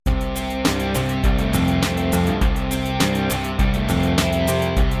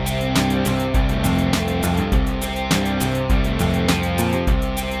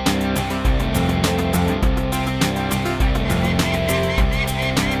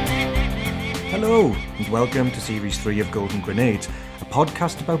Hello, and welcome to Series 3 of Golden Grenades, a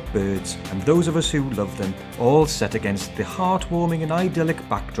podcast about birds and those of us who love them, all set against the heartwarming and idyllic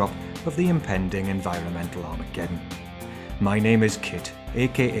backdrop of the impending environmental Armageddon. My name is Kit,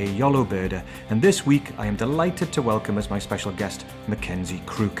 aka Yolo Birder, and this week I am delighted to welcome as my special guest Mackenzie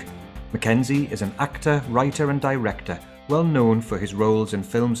Crook. Mackenzie is an actor, writer and director, well known for his roles in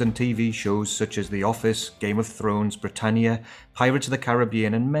films and TV shows such as The Office, Game of Thrones, Britannia, Pirates of the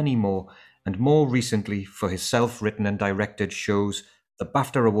Caribbean and many more, and more recently for his self-written and directed shows The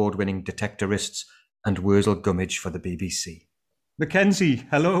BAFTA award-winning Detectorists and Wurzel Gummidge for the BBC. Mackenzie,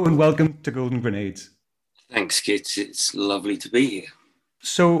 hello and welcome to Golden Grenades. Thanks, Kit. It's lovely to be here.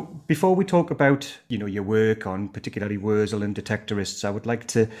 So before we talk about, your work on particularly Wurzel and Detectorists, I would like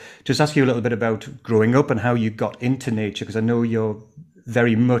to just ask you a little bit about growing up and how you got into nature, because I know you're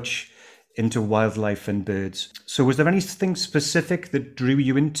very much into wildlife and birds. So was there anything specific that drew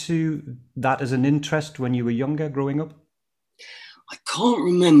you into that as an interest when you were younger, growing up? I can't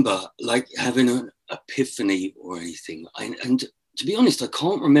remember having an epiphany or anything. And to be honest, I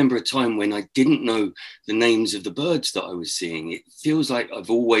can't remember a time when I didn't know the names of the birds that I was seeing. It feels like I've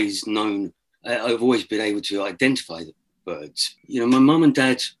always been able to identify the birds. My mum and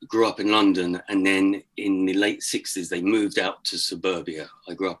dad grew up in London, and then in the late 60s, they moved out to suburbia.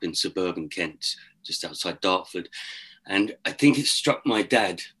 I grew up in suburban Kent, just outside Dartford. And I think it struck my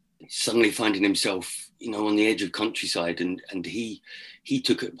dad suddenly finding himself, on the edge of countryside, and he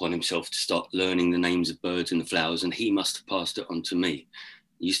took it upon himself to start learning the names of birds and the flowers, and he must have passed it on to me.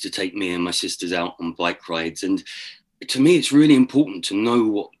 He used to take me and my sisters out on bike rides, and to me it's really important to know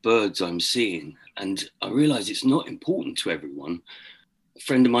what birds I'm seeing, and I realise it's not important to everyone. A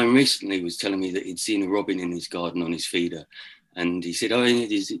friend of mine recently was telling me that he'd seen a robin in his garden on his feeder, and he said,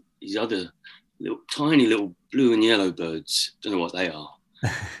 these other tiny little blue and yellow birds, don't know what they are.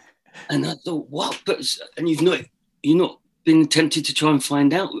 And I thought, what? And you're not been tempted to try and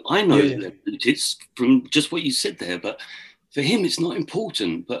find out. I know it's from just what you said there, but for him, it's not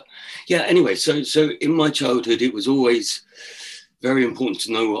important. But yeah, anyway, so in my childhood, it was always very important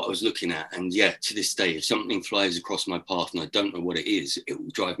to know what I was looking at. And yeah, to this day, if something flies across my path and I don't know what it is, it will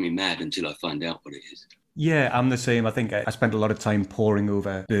drive me mad until I find out what it is. Yeah, I'm the same. I think I spent a lot of time poring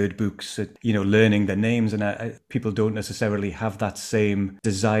over bird books, learning their names, and people don't necessarily have that same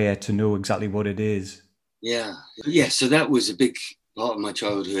desire to know exactly what it is. Yeah. So that was a big part of my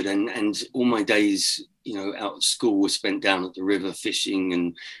childhood, and all my days, out at school were spent down at the river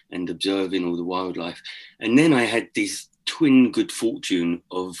fishing and observing all the wildlife. And then I had this twin good fortune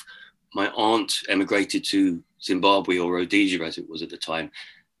of my aunt emigrated to Zimbabwe, or Rhodesia as it was at the time.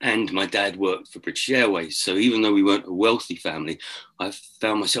 And my dad worked for British Airways. So even though we weren't a wealthy family, I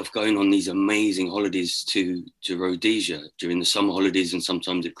found myself going on these amazing holidays to Rhodesia during the summer holidays and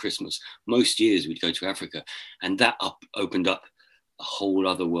sometimes at Christmas. Most years we'd go to Africa. And that opened up a whole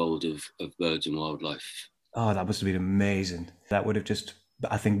other world of birds and wildlife. Oh, that must have been amazing. That would have just,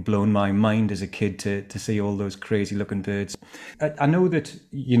 I think, blown my mind as a kid to see all those crazy looking birds. I know that,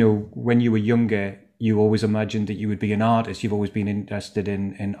 when you were younger, you always imagined that you would be an artist. You've always been interested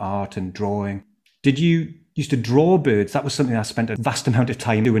in art and drawing. Did you used to draw birds? That was something I spent a vast amount of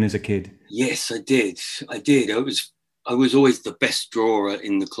time doing as a kid. Yes, I did. I was always the best drawer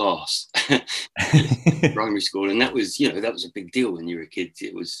in the class, primary school, and that was a big deal when you were a kid.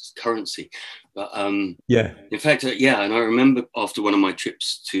 It was currency. But yeah, in fact, and I remember after one of my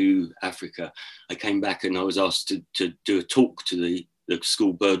trips to Africa, I came back and I was asked to do a talk to the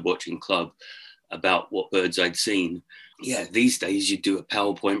school bird watching club about what birds I'd seen. Yeah, these days you do a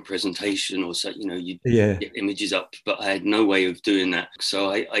PowerPoint presentation or so, you get images up, but I had no way of doing that.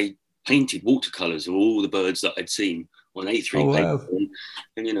 So I painted watercolors of all the birds that I'd seen on A3 paper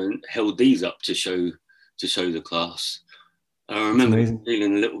and held these up to show the class. I remember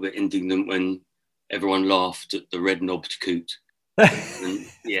feeling a little bit indignant when everyone laughed at the red-knobbed coot. And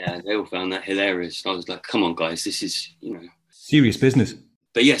yeah, they all found that hilarious. I was like, come on guys, this is, serious business.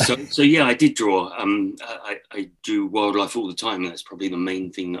 But yeah, so yeah, I did draw. I drew wildlife all the time. That's probably the main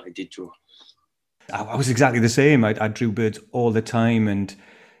thing that I did draw. I was exactly the same. I drew birds all the time, and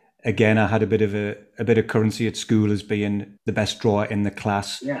again, I had a bit of currency at school as being the best drawer in the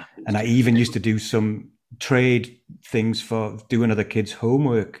class. Yeah, and I even used to do some trade things for doing other kids'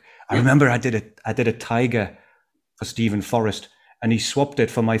 homework. I remember I did a tiger for Stephen Forrest, and he swapped it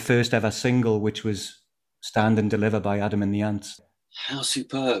for my first ever single, which was "Stand and Deliver" by Adam and the Ants. How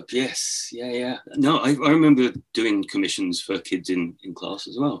superb. Yes. Yeah. No, I remember doing commissions for kids in class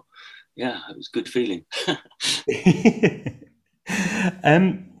as well. Yeah, it was a good feeling.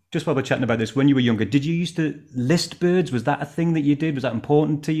 Just while we're chatting about this, when you were younger, did you used to list birds? Was that a thing that you did? Was that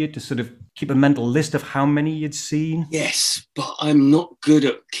important to you to sort of keep a mental list of how many you'd seen? Yes, but I'm not good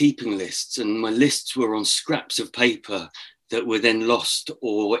at keeping lists, and my lists were on scraps of paper that were then lost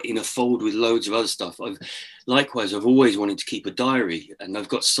or in a fold with loads of other stuff. Likewise, I've always wanted to keep a diary, and I've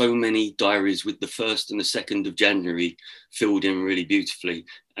got so many diaries with the 1st and the 2nd of January filled in really beautifully,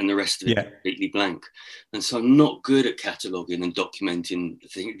 and the rest of it completely blank. And so I'm not good at cataloguing and documenting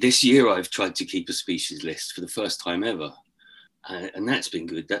things. This year, I've tried to keep a species list for the first time ever. And that's been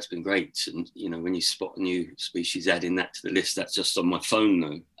good. That's been great. And, you know, when you spot a new species, adding that to the list, that's just on my phone,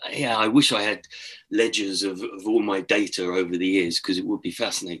 though. Yeah, I wish I had ledgers of all my data over the years, because it would be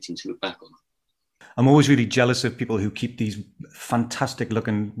fascinating to look back on. I'm always really jealous of people who keep these fantastic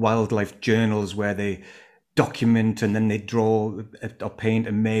looking wildlife journals where they document and then they draw or paint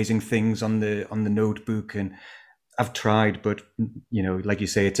amazing things on the notebook. And I've tried, but, you know, like you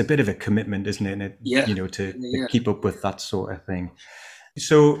say, it's a bit of a commitment, isn't it? You know, to keep up with that sort of thing.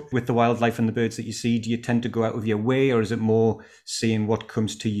 So with the wildlife and the birds that you see, do you tend to go out of your way, or is it more seeing what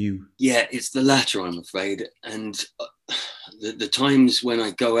comes to you? Yeah, it's the latter, I'm afraid. And the times when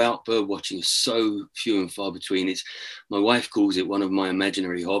I go out bird watching are so few and far between. My wife calls it one of my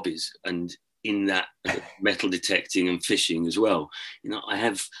imaginary hobbies. And in that, metal detecting and fishing as well. You know, I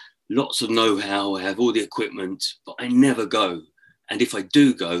have lots of know-how, I have all the equipment, but I never go. And if I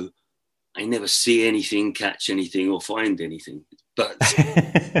do go, I never see anything, catch anything, or find anything. But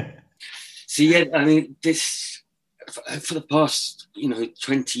so yeah, I mean, this for the past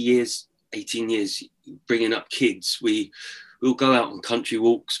 20 years, 18 years, bringing up kids, we'll go out on country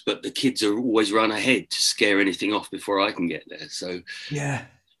walks, but the kids are always run ahead to scare anything off before I can get there. So yeah.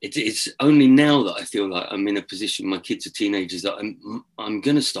 It's only now that I feel like I'm in a position, my kids are teenagers, that I'm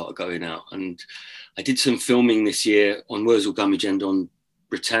going to start going out. And I did some filming this year on Wurzel Gummidge and on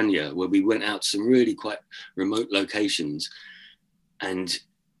Britannia, where we went out to some really quite remote locations. And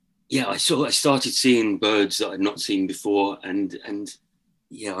yeah, I started seeing birds that I'd not seen before. And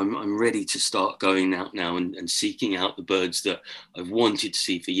yeah, I'm ready to start going out now and seeking out the birds that I've wanted to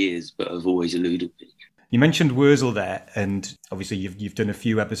see for years, but have always eluded me. You mentioned Wurzel there, and obviously you've done a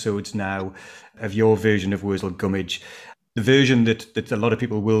few episodes now of your version of Wurzel Gummidge. The version that a lot of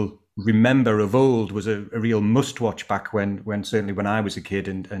people will remember of old was a real must-watch back when certainly when I was a kid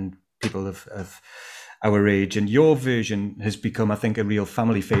and people of our age. And your version has become, I think, a real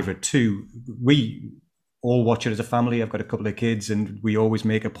family favourite too. We all watch it as a family. I've got a couple of kids, and we always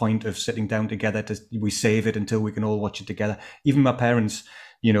make a point of sitting down together. We save it until we can all watch it together. Even my parents,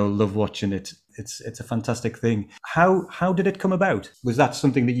 love watching it. It's a fantastic thing. How did it come about? Was that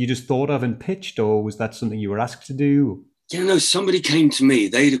something that you just thought of and pitched, or was that something you were asked to do? Yeah, no, somebody came to me.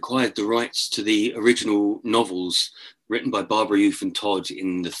 They'd acquired the rights to the original novels written by Barbara Youth and Todd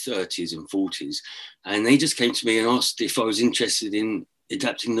in the 30s and 40s. And they just came to me and asked if I was interested in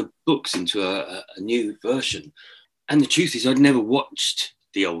adapting the books into a new version. And the truth is, I'd never watched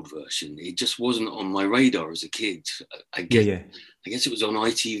the old version. It just wasn't on my radar as a kid. I guess it was on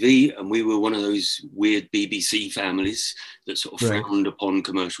ITV, and we were one of those weird BBC families that sort of frowned upon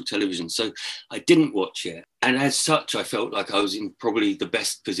commercial television. So I didn't watch it. And as such, I felt like I was in probably the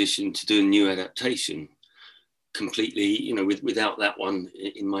best position to do a new adaptation completely, without that one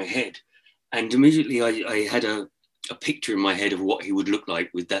in my head. And immediately I had a picture in my head of what he would look like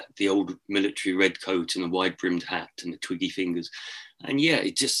with the old military red coat and the wide brimmed hat and the twiggy fingers. And yeah,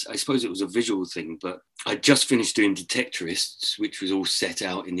 I suppose it was a visual thing, but I just finished doing Detectorists, which was all set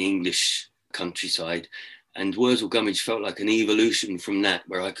out in the English countryside. And Wurzel Gummidge felt like an evolution from that,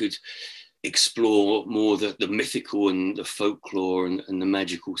 where I could explore more the mythical and the folklore and the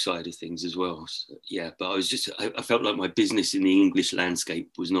magical side of things as well. So, yeah, but I felt like my business in the English landscape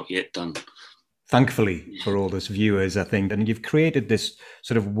was not yet done. Thankfully for all those viewers, I think. And you've created this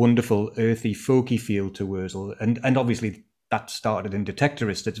sort of wonderful, earthy, folky feel to Wurzel. And obviously that started in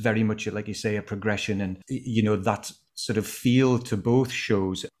Detectorist. It's very much, like you say, a progression and, that sort of feel to both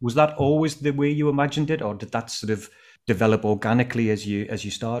shows. Was that always the way you imagined it, or did that sort of develop organically as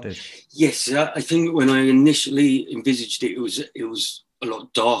you started? Yes, I think when I initially envisaged it, it was a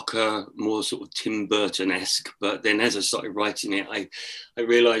lot darker, more sort of Tim Burton-esque. But then as I started writing it, I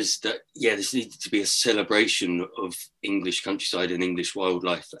realised that, this needed to be a celebration of English countryside and English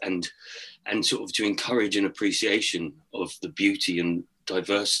wildlife, and sort of to encourage an appreciation of the beauty and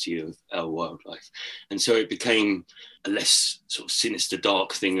diversity of our wildlife. And so it became a less sort of sinister,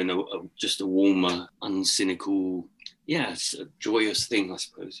 dark thing, and just a warmer, uncynical, a joyous thing, I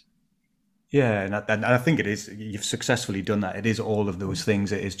suppose. Yeah, and I think it is. You've successfully done that. It is all of those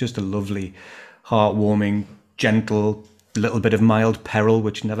things. It is just a lovely, heartwarming, gentle, little bit of mild peril,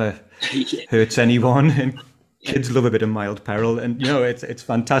 which never hurts anyone. And Kids love a bit of mild peril, and it's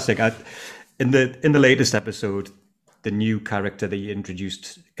fantastic. In the latest episode, the new character that you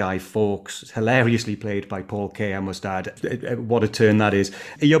introduced, Guy Fawkes, hilariously played by Paul Kay, I must add. What a turn that is.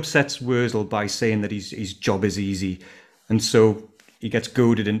 He upsets Wurzel by saying that his job is easy, and so he gets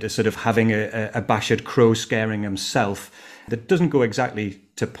goaded into sort of having a bashed crow scaring himself. That doesn't go exactly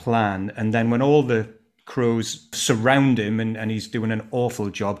to plan, and then when all the crows surround him and he's doing an awful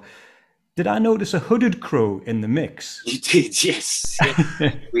job, did I notice a hooded crow in the mix? You did, yes.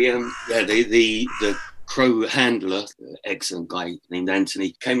 Yeah. The crow handler, excellent guy named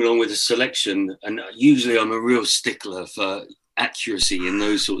Anthony, came along with a selection, and usually I'm a real stickler for accuracy in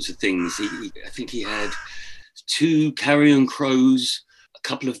those sorts of things. I think he had 2 carrion crows, a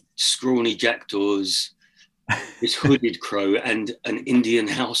couple of scrawny jackdaws, this hooded crow, and an Indian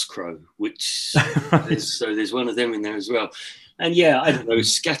house crow, which there's one of them in there as well. And yeah, I don't know,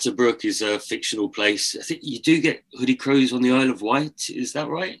 Scatterbrook is a fictional place. I think you do get hooded crows on the Isle of Wight. Is that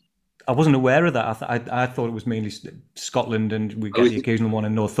right? I wasn't aware of that. I thought it was mainly Scotland, and we get the occasional one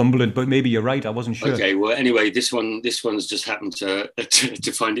in Northumberland. But maybe you're right. I wasn't sure. Okay. Well, anyway, this one's just happened to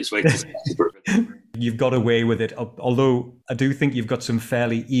find its way to Scatterbrook. You've got away with it. Although I do think you've got some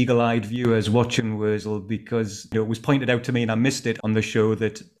fairly eagle-eyed viewers watching Wurzel, because it was pointed out to me, and I missed it on the show,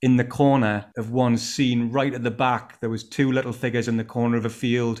 that in the corner of one scene, right at the back, there was 2 little figures in the corner of a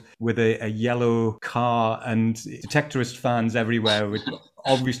field with a yellow car, and Detectorist fans everywhere would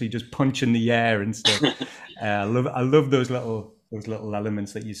obviously just punch in the air and stuff. I love those little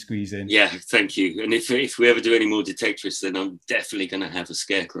elements that you squeeze in. Yeah, thank you. And if we ever do any more Detectorists, then I'm definitely going to have a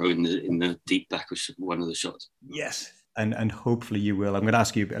scarecrow in the deep back of one of the shots. Yes, and hopefully you will. I'm going to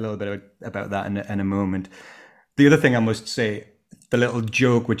ask you a little bit about that in a moment. The other thing I must say, the little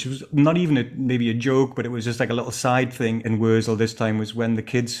joke, which was not even maybe a joke, but it was just like a little side thing in Wurzel this time, was when the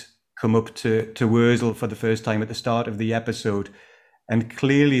kids come up to Wurzel for the first time at the start of the episode. And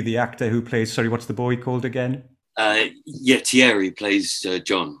clearly the actor who plays, sorry, what's the boy called again? Thierry plays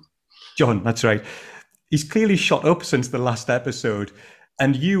John. John, that's right. He's clearly shot up since the last episode.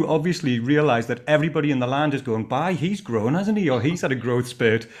 And you obviously realise that everybody in the land is going, by, he's grown, hasn't he? Or he's had a growth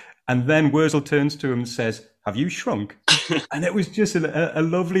spurt. And then Wurzel turns to him and says, have you shrunk? And it was just a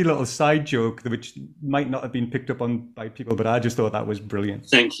lovely little side joke, which might not have been picked up on by people, but I just thought that was brilliant.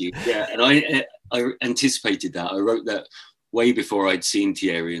 Thank you. Yeah, and I anticipated that. I wrote that way before I'd seen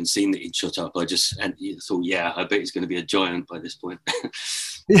Thierry and seen that he'd shut up. I just thought, yeah, I bet he's going to be a giant by this point.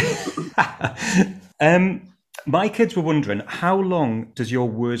 My kids were wondering, how long does your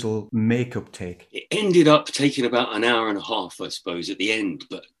Wurzel makeup take? It ended up taking about an hour and a half, I suppose, at the end.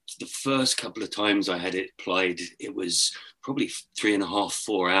 But the first couple of times I had it applied, it was probably 3.5,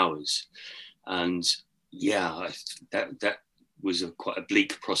 4 hours. And yeah, that was quite a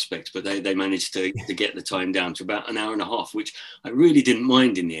bleak prospect, but they managed to get the time down to about an hour and a half, which I really didn't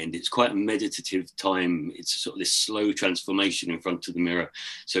mind in the end. It's quite a meditative time. It's sort of this slow transformation in front of the mirror.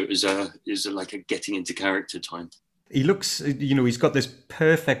 So it was like a getting into character time. He looks, he's got this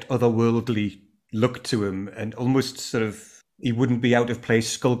perfect otherworldly look to him, and almost sort of, he wouldn't be out of place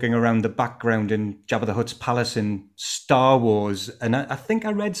skulking around the background in Jabba the Hutt's palace in Star Wars. And I think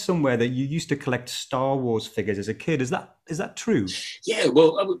I read somewhere that you used to collect Star Wars figures as a kid. Is that true? Yeah,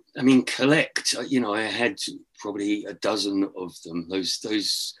 well, I mean, collect. I had probably a dozen of them.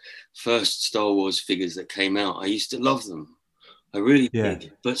 Those first Star Wars figures that came out, I used to love them. I really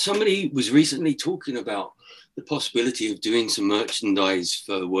did. But somebody was recently talking about the possibility of doing some merchandise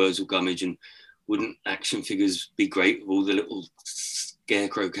for Wurzel Gummidge, and wouldn't action figures be great with all the little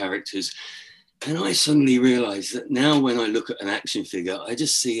scarecrow characters? And I suddenly realized that now when I look at an action figure, I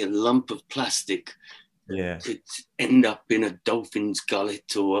just see a lump of plastic that could end up in a dolphin's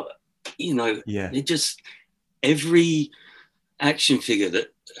gullet, or, it just, every action figure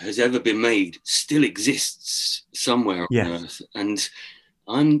that has ever been made still exists somewhere on Earth. And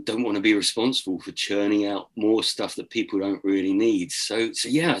I don't want to be responsible for churning out more stuff that people don't really need. So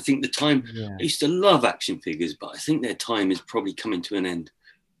yeah, I think the time, I used to love action figures, but I think their time is probably coming to an end.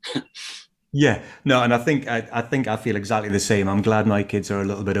 Yeah, no, and I think I feel exactly the same. I'm glad my kids are a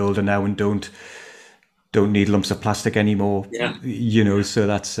little bit older now and don't need lumps of plastic anymore. Yeah. So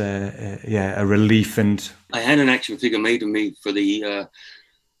that's a relief. And I had an action figure made of me for the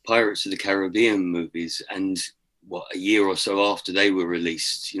Pirates of the Caribbean movies, and a year or so after they were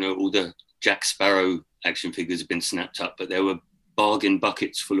released, all the Jack Sparrow action figures have been snapped up, but there were bargain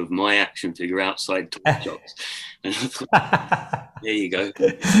buckets full of my action figure outside toy shops. And I thought, there you go.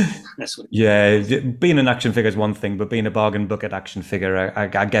 That's what. Yeah, being an action figure is one thing, but being a bargain bucket action figure,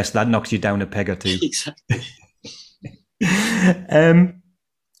 I guess that knocks you down a peg or two. Exactly.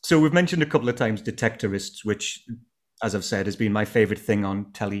 So we've mentioned a couple of times Detectorists, which, as I've said, has been my favourite thing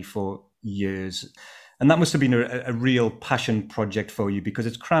on telly for years. And that must have been a real passion project for you because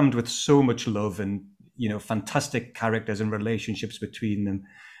it's crammed with so much love and, fantastic characters and relationships between them.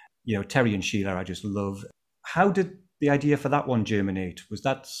 Terry and Sheila, I just love. How did the idea for that one germinate? Was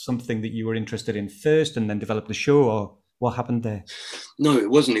that something that you were interested in first and then developed the show, or what happened there? No, it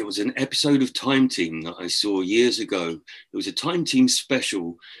wasn't. It was an episode of Time Team that I saw years ago. It was a Time Team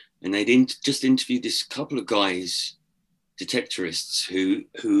special, and they'd just interviewed this couple of guys, detectorists,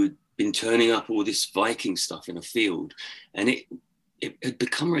 who'd been turning up all this Viking stuff in a field, and it had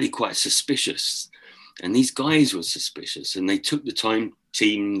become really quite suspicious. And these guys were suspicious, and they took the Time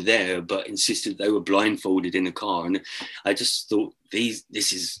Team there, but insisted they were blindfolded in a car. And I just thought, these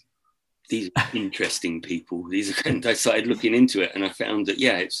are interesting people. And I started looking into it, and I found that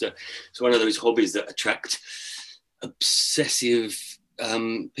it's one of those hobbies that attract obsessive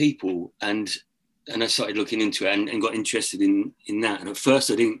people, and I started looking into it and got interested in that. And at first,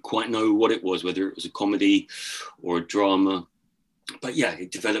 I didn't quite know what it was, whether it was a comedy or a drama. But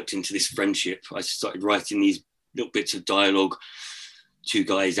it developed into this friendship. I started writing these little bits of dialogue, two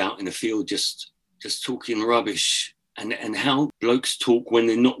guys out in the field just talking rubbish, and how blokes talk when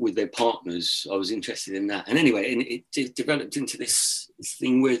they're not with their partners. I was interested in that. And anyway, and it developed into this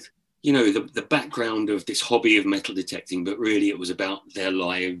thing with, the background of this hobby of metal detecting, but really it was about their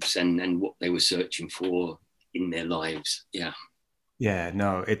lives and what they were searching for in their lives. Yeah. Yeah,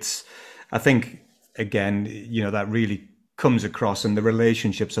 no, I think, again, that really comes across, and the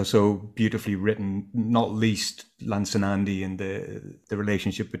relationships are so beautifully written, not least Lance and Andy and the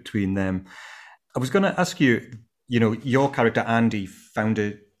relationship between them. I was going to ask you, your character Andy found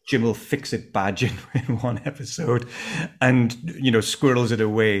a Jim will fix it badge in one episode and, squirrels it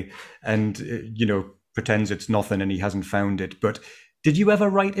away and, pretends it's nothing and he hasn't found it. But did you ever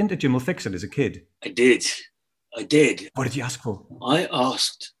write into Jim will fix it as a kid? I did. What did you ask for? I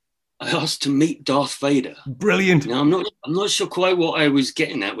asked to meet Darth Vader. Brilliant. Now, I'm not sure quite what I was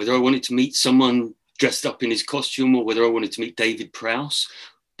getting at, whether I wanted to meet someone dressed up in his costume or whether I wanted to meet David Prowse.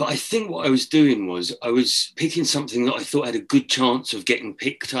 But I think what I was doing was I was picking something that I thought had a good chance of getting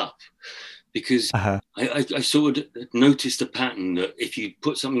picked up, because I sort of noticed a pattern that if you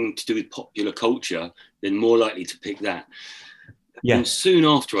put something to do with popular culture, then more likely to pick that. Yeah. And soon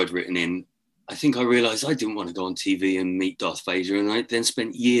after I'd written in, I think I realised I didn't want to go on TV and meet Darth Vader, and I then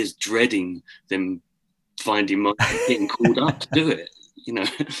spent years dreading them finding my getting called up to do it.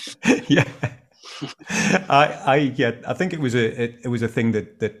 Yeah. I think it was a thing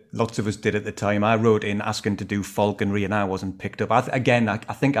that lots of us did at the time. I wrote in asking to do falconry and I wasn't picked up. I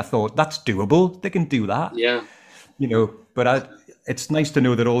think I thought that's doable. They can do that. Yeah. But it's nice to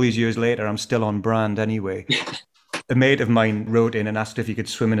know that all these years later I'm still on brand anyway. A mate of mine wrote in and asked if he could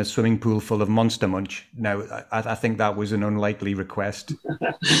swim in a swimming pool full of Monster Munch. Now, I think that was an unlikely request.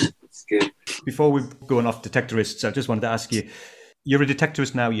 That's good. Before we're going off Detectorists, I just wanted to ask you, you're a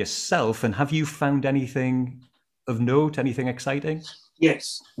detectorist now yourself, and have you found anything of note, anything exciting?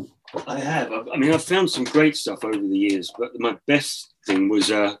 Yes, I have. I've found some great stuff over the years, but my best thing was,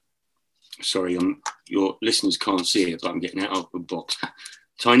 your listeners can't see it, but I'm getting it out of a box.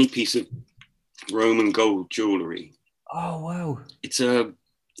 Tiny piece of Roman gold jewellery. Oh, wow. It's a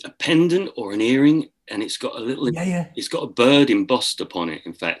pendant or an earring, and it's got a little, it's got a bird embossed upon it,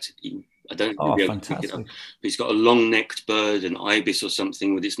 in fact. I don't know if you'll be able to pick it up. But it's got a long-necked bird, an ibis or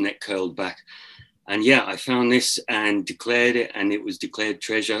something, with its neck curled back. And I found this and declared it, and it was declared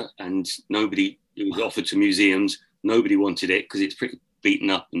treasure. And it was offered to museums. Nobody wanted it because it's pretty beaten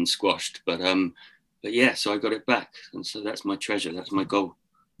up and squashed. But so I got it back, and so that's my treasure. That's my goal.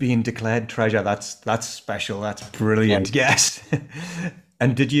 Being declared treasure, that's special. That's brilliant. Yeah. Yes.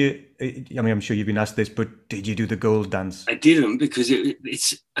 And did you, I'm sure you've been asked this, but did you do the gold dance? I didn't, because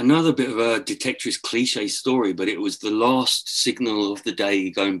it's another bit of a detectorist cliche story, but it was the last signal of the day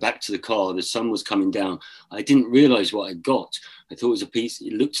going back to the car. The sun was coming down. I didn't realise what I'd got. I thought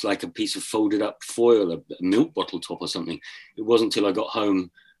it looked like a piece of folded up foil, a milk bottle top or something. It wasn't until I got home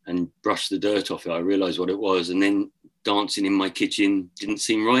and brushed the dirt off it, I realised what it was. And then dancing in my kitchen didn't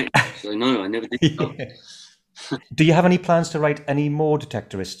seem right. So no, I never did that. Do you have any plans to write any more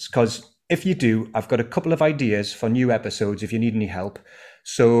Detectorists? Because if you do, I've got a couple of ideas for new episodes if you need any help.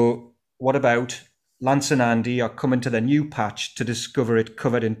 So what about Lance and Andy are coming to their new patch to discover it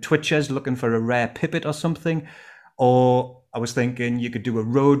covered in twitchers, looking for a rare pipit or something? Or I was thinking you could do a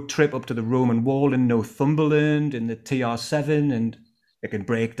road trip up to the Roman wall in Northumberland in the TR7, and it can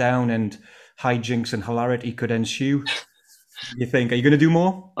break down and hijinks and hilarity could ensue. You think, are you going to do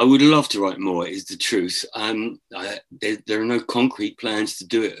more? I would love to write more, is the truth. There are no concrete plans to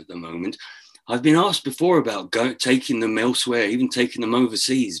do it at the moment. I've been asked before about taking them elsewhere, even taking them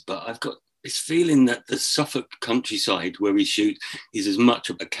overseas, but I've got this feeling that the Suffolk countryside where we shoot is as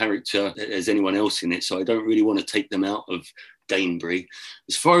much of a character as anyone else in it. So I don't really want to take them out of Danebury.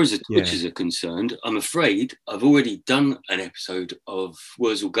 As far as the Twitchers are concerned, I'm afraid I've already done an episode of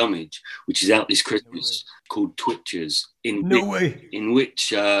Wurzel Gummidge, which is out this Christmas, called Twitchers, in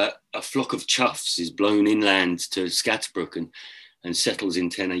which a flock of choughs is blown inland to Scatterbrook and settles in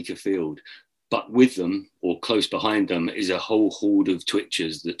 10 Acre Field. But with them, or close behind them, is a whole horde of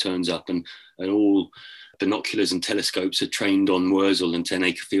Twitchers that turns up, and all binoculars and telescopes are trained on Wurzel and 10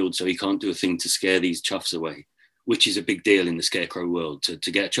 Acre Field, so he can't do a thing to scare these choughs away, which is a big deal in the scarecrow world.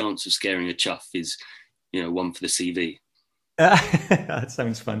 To get a chance of scaring a chough is, one for the CV. That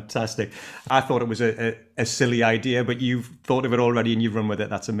sounds fantastic. I thought it was a silly idea, but you've thought of it already and you've run with it.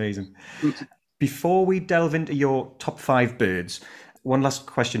 That's amazing. Before we delve into your top 5 birds, one last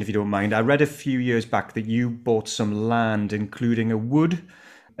question, if you don't mind. I read a few years back that you bought some land, including a wood,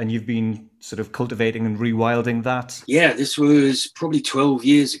 and you've been sort of cultivating and rewilding that. Yeah, this was probably 12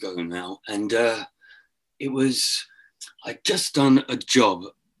 years ago now. And I'd just done a job.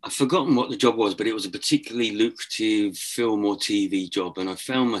 I've forgotten what the job was, but it was a particularly lucrative film or TV job. And I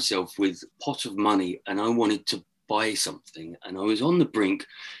found myself with a pot of money and I wanted to buy something. And I was on the brink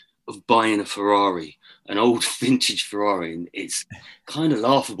of buying a Ferrari, an old vintage Ferrari. And it's kind of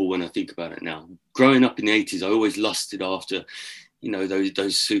laughable when I think about it now. Growing up in the 80s, I always lusted after,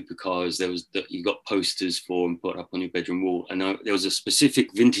 those supercars. You got posters for and put up on your bedroom wall. And there was a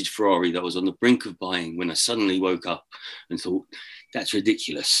specific vintage Ferrari that I was on the brink of buying when I suddenly woke up and thought, that's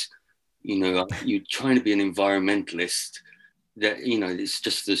ridiculous. You're trying to be an environmentalist. That, it's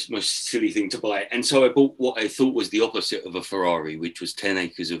just the most silly thing to buy. And so I bought what I thought was the opposite of a Ferrari, which was 10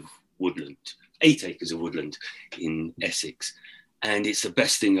 acres of woodland, 8 acres of woodland in Essex. And it's the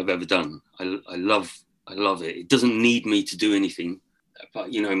best thing I've ever done. I love it. It doesn't need me to do anything,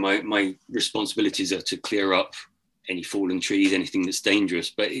 but my responsibilities are to clear up any fallen trees, anything that's dangerous,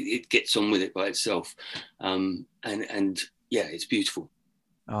 but it gets on with it by itself. And yeah, it's beautiful.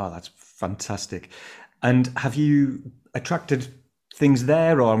 Oh, that's fantastic. And have you attracted things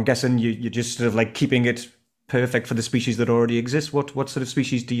there, or I'm guessing you're just sort of like keeping it perfect for the species that already exist? What sort of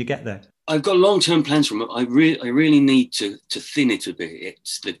species do you get there? I've got long-term plans from it. I really need to thin it a bit.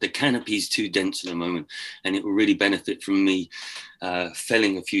 It's the canopy is too dense at the moment, and it will really benefit from me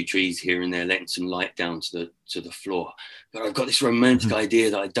felling a few trees here and there, letting some light down to the floor. But I've got this romantic idea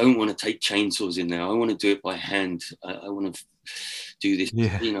that I don't want to take chainsaws in there. I want to do it by hand. I want to do this,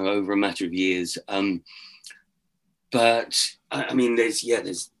 over a matter of years. But I mean,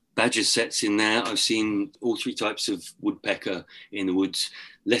 there's badger sets in there. I've seen all 3 types of woodpecker in the woods.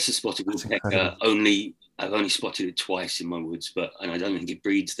 Lesser spotted woodpecker, I've only spotted it twice in my woods, and I don't think it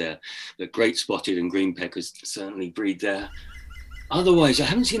breeds there. But great spotted and green peckers certainly breed there. Otherwise, I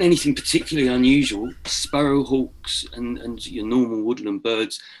haven't seen anything particularly unusual. Sparrowhawks and your normal woodland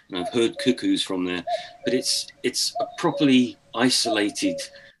birds, and I've heard cuckoos from there. But it's a properly isolated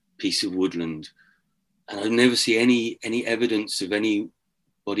piece of woodland, and I never see any evidence of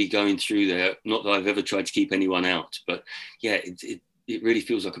anybody going through there. Not that I've ever tried to keep anyone out, but yeah, it really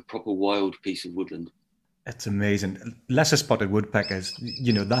feels like a proper wild piece of woodland. It's amazing. Lesser spotted woodpeckers,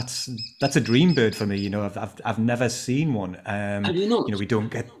 that's a dream bird for me. I've never seen one. Have you not? We don't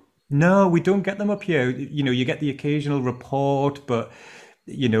get them up here. You get the occasional report, but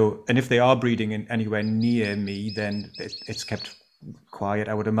and if they are breeding anywhere near me, then it's kept quiet,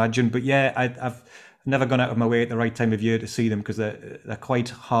 I would imagine. But yeah, I've never gone out of my way at the right time of year to see them, because they're quite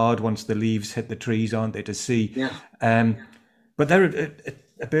hard once the leaves hit the trees, aren't they, to see? Yeah. But they're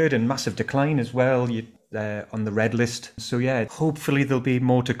a bird in massive decline as well. On the red list. So yeah, hopefully there'll be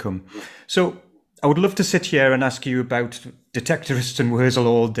more to come. So I would love to sit here and ask you about detectorists and Wurzel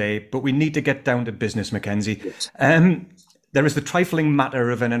all day, but we need to get down to business, Mackenzie. Yes. There is the trifling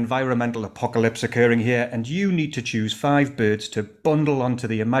matter of an environmental apocalypse occurring here, and you need to choose 5 birds to bundle onto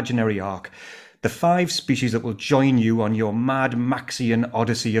the imaginary ark. The 5 species that will join you on your mad Maxian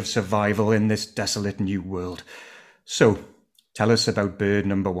odyssey of survival in this desolate new world. So tell us about bird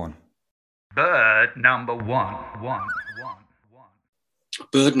number 1. Bird number one.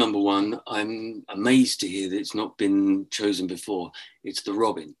 Bird number 1, I'm amazed to hear that it's not been chosen before. It's the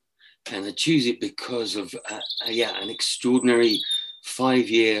robin. And I choose it because of an extraordinary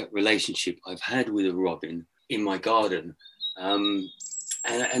 5-year relationship I've had with a robin in my garden. And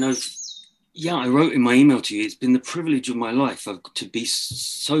I've Yeah, I wrote in my email to you, it's been the privilege of my life to be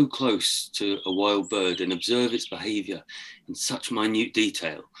so close to a wild bird and observe its behavior in such minute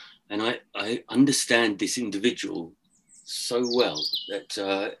detail. And I understand this individual so well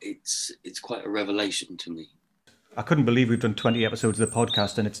that it's quite a revelation to me. I couldn't believe we've done 20 episodes of the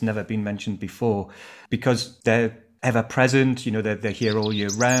podcast and it's never been mentioned before, because they're ever present, they're here all year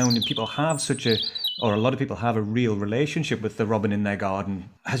round, and a lot of people have a real relationship with the robin in their garden.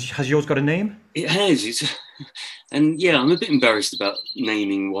 Has yours got a name? It has. And yeah, I'm a bit embarrassed about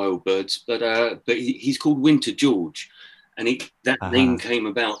naming wild birds, but he's called Winter George. And that name came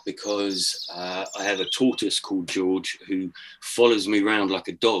about because I have a tortoise called George who follows me around like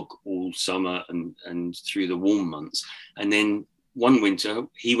a dog all summer and through the warm months. And then one winter,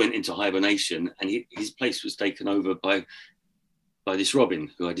 he went into hibernation and his place was taken over by this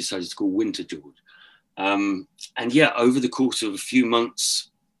robin who I decided to call Winter George. And yeah, over the course of a few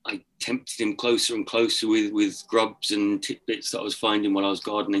months, I tempted him closer and closer with grubs and tidbits that I was finding while I was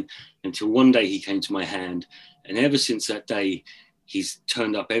gardening, until one day he came to my hand. And ever since that day, he's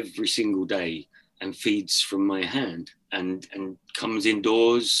turned up every single day and feeds from my hand and comes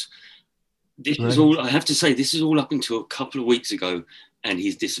indoors. This is all, I have to say, this is all up until a couple of weeks ago, and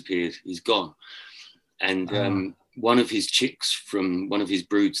he's disappeared. He's gone. And one of his chicks from one of his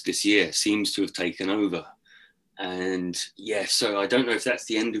broods this year seems to have taken over. And yeah, so I don't know if that's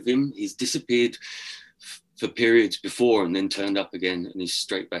the end of him. He's disappeared for periods before and then turned up again, and he's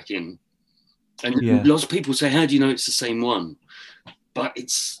straight back in. And lots of people say, how do you know it's the same one? But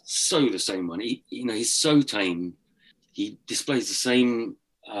it's so the same one. He's so tame. He displays the same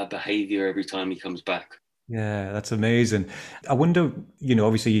behavior every time he comes back. Yeah, that's amazing. I wonder,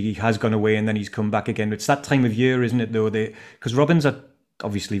 obviously he has gone away and then he's come back again. It's that time of year, isn't it, though? Because robins are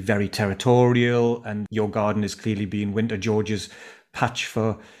obviously very territorial, and your garden has clearly been Winter George's patch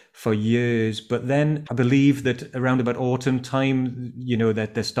for years. But then I believe that around about autumn time,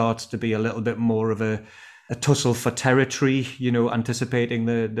 that there starts to be a little bit more of a tussle for territory, anticipating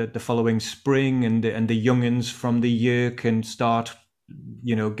the following spring, and the young'uns from the year can start,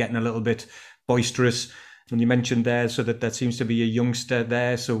 getting a little bit boisterous. And you mentioned there, so that seems to be a youngster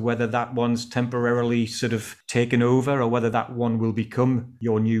there. So whether that one's temporarily sort of taken over, or whether that one will become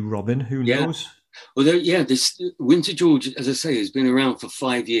your new robin, who knows? Well, this Winter George, as I say, has been around for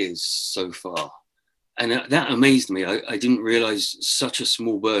 5 years so far. And that amazed me. I didn't realize such a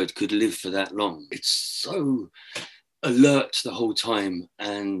small bird could live for that long. It's so alert the whole time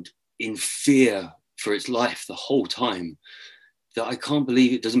and in fear for its life the whole time that I can't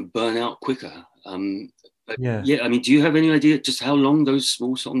believe it doesn't burn out quicker. I mean, do you have any idea just how long those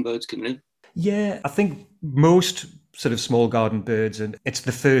small songbirds can live? Yeah, I think most sort of small garden birds, and it's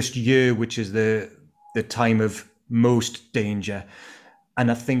the first year which is the time of most danger. And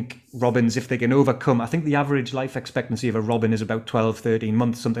I think robins, if they can overcome, I think the average life expectancy of a robin is about 12, 13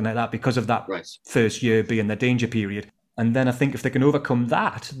 months, something like that, because of that first year being the danger period. And then I think if they can overcome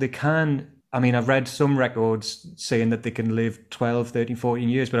that, they can, I mean, I've read some records saying that they can live 12, 13, 14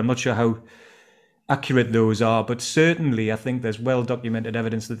 years, but I'm not sure how accurate those are. But certainly I think there's well-documented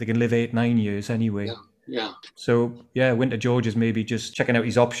evidence that they can live 8, 9 years anyway. Yeah. So yeah, Winter George is maybe just checking out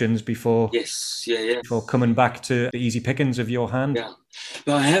his options before before coming back to the easy pickings of your hand. Yeah,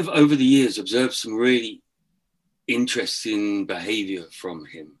 but I have over the years observed some really interesting behaviour from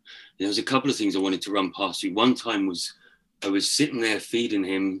him. There was a couple of things I wanted to run past you. One time I was sitting there feeding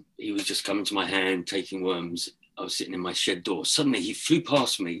him. He was just coming to my hand, taking worms. I was sitting in my shed door. Suddenly he flew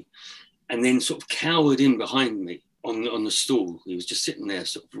past me and then sort of cowered in behind me on the stool. He was just sitting there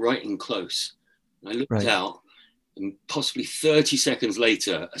sort of right in close. I looked out, and possibly 30 seconds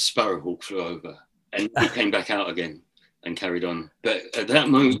later, a sparrowhawk flew over, and he came back out again and carried on. But at that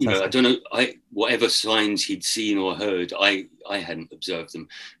moment, I don't know, whatever signs he'd seen or heard, I hadn't observed them.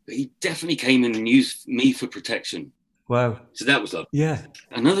 But he definitely came in and used me for protection. Wow. So that was lovely. Yeah.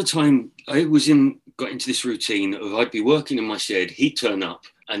 Another time, I got into this routine of I'd be working in my shed, he'd turn up,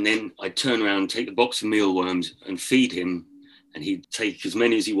 and then I'd turn around, take the box of mealworms and feed him. And he'd take as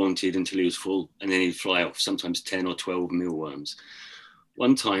many as he wanted until he was full, and then he'd fly off, sometimes 10 or 12 mealworms.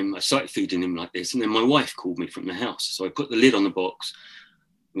 One time I started feeding him like this, and then my wife called me from the house. So I put the lid on the box,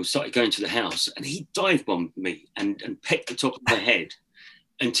 and we started going to the house, and he dive-bombed me and pecked the top of my head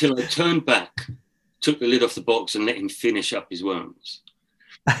until I turned back, took the lid off the box and let him finish up his worms.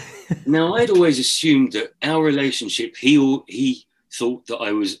 Now, I'd always assumed that our relationship, he thought that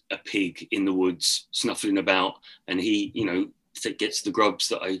I was a pig in the woods snuffling about, and he, gets the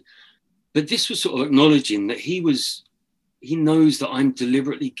grubs but this was sort of acknowledging that he knows that I'm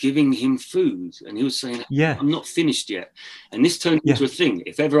deliberately giving him food, and he was saying, I'm not finished yet. And this turned into a thing.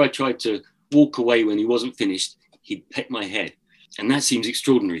 If ever I tried to walk away when he wasn't finished, he'd pet my head. And that seems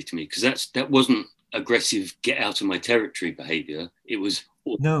extraordinary to me, because that wasn't aggressive, get out of my territory behavior. It was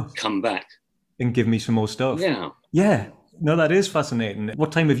come back and give me some more stuff. Yeah. No, that is fascinating.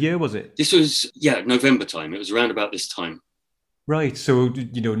 What time of year was it? This was, November time. It was around about this time. Right. So,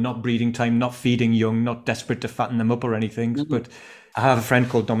 not breeding time, not feeding young, not desperate to fatten them up or anything. Mm-hmm. But I have a friend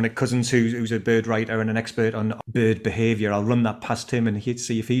called Dominic Cousins who's a bird writer and an expert on bird behavior. I'll run that past him and he'd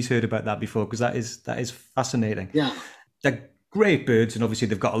see if he's heard about that before, because that is fascinating. Yeah. They're great birds, and obviously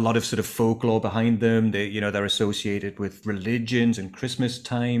they've got a lot of sort of folklore behind them. They're associated with religions and Christmas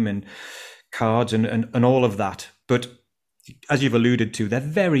time and cards and all of that. But as you've alluded to, they're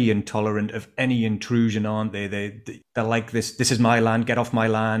very intolerant of any intrusion, aren't they? They're like this is my land, get off my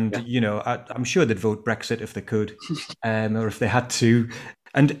land. Yeah. I'm sure they'd vote Brexit if they could, or if they had to.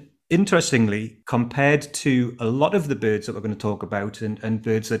 And interestingly, compared to a lot of the birds that we're going to talk about and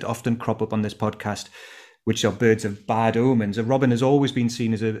birds that often crop up on this podcast, which are birds of bad omens, a robin has always been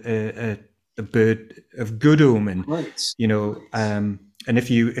seen as a bird of good omen. Right. And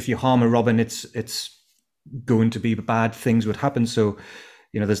if you harm a robin, it's going to be bad things would happen. So,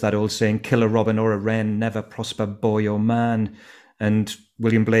 there's that old saying, kill a robin or a wren, never prosper boy or man. And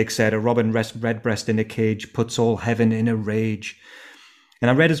William Blake said, a robin redbreast in a cage puts all heaven in a rage.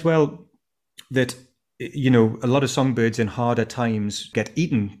 And I read as well that, a lot of songbirds in harder times get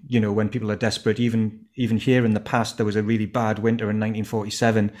eaten, when people are desperate. Even here in the past, there was a really bad winter in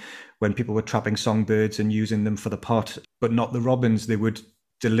 1947 when people were trapping songbirds and using them for the pot, but not the robins. They would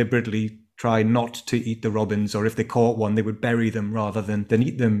deliberately try not to eat the robins, or if they caught one, they would bury them rather than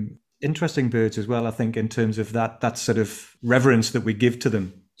eat them. Interesting birds as well, I think, in terms of that sort of reverence that we give to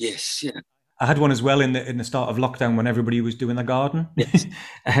them. Yes, yeah. I had one as well in the start of lockdown when everybody was doing their garden. Yes.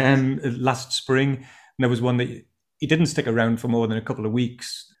 Last spring. And there was one that he didn't stick around for more than a couple of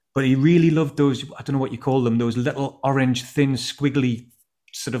weeks, but he really loved those, I don't know what you call them, those little orange, thin, squiggly,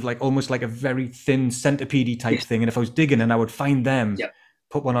 sort of like almost like a very thin centipede type thing. And if I was digging and I would find them,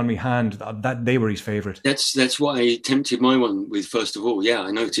 put one on my hand, that they were his favourite. That's what I tempted my one with first of all. Yeah,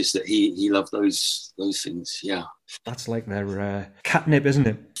 I noticed that he loved those things. Yeah. That's like their catnip, isn't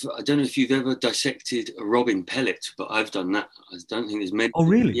it? I don't know if you've ever dissected a robin pellet, but I've done that. I don't think there's many. Oh,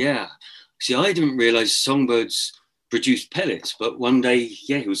 really? Yeah. See, I didn't realise songbirds produced pellets, but one day,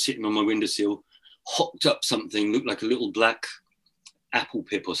 he was sitting on my windowsill, hopped up something, looked like a little black apple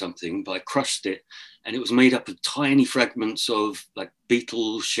pip or something, but I crushed it, and it was made up of tiny fragments of like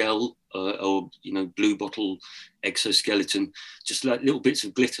beetle shell or blue bottle exoskeleton, just like little bits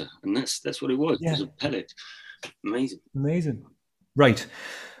of glitter, and that's what it was. Yeah. It was a pellet. Amazing. Right.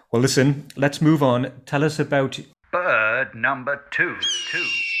 Well, listen, let's move on. Tell us about bird number two.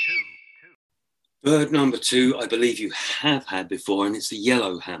 Bird number two, I believe you have had before, and it's the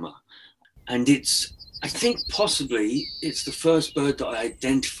yellowhammer. And I think possibly it's the first bird that I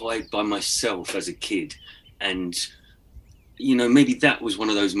identified by myself as a kid. And, maybe that was one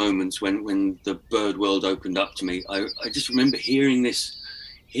of those moments when the bird world opened up to me. I just remember hearing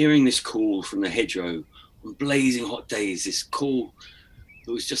this call from the hedgerow on blazing hot days, this call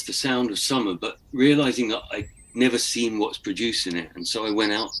that was just the sound of summer, but realizing that I'd never seen what's producing it. And so I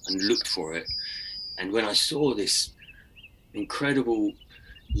went out and looked for it. And when I saw this incredible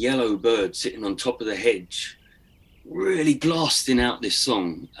yellow bird sitting on top of the hedge, really blasting out this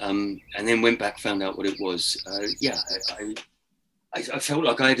song, and then went back, found out what it was. I felt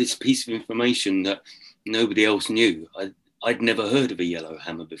like I had this piece of information that nobody else knew. I'd never heard of a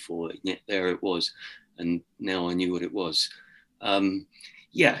yellowhammer before, yet there it was, and now I knew what it was.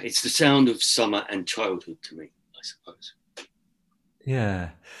 It's the sound of summer and childhood to me, I suppose.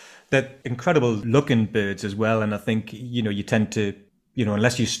 Yeah. They're incredible looking birds as well. And I think, you tend to,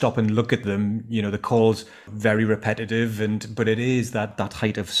 unless you stop and look at them, the call's very repetitive, but it is that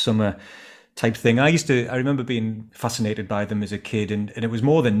height of summer type thing. I remember being fascinated by them as a kid, and it was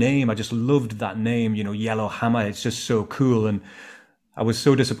more the name. I just loved that name, yellowhammer. It's just so cool. And I was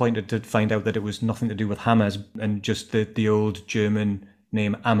so disappointed to find out that it was nothing to do with hammers, and just the old German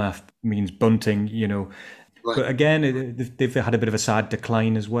name Ammer means bunting, Right. But again, they've had a bit of a sad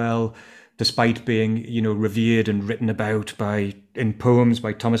decline as well, despite being, revered and written about in poems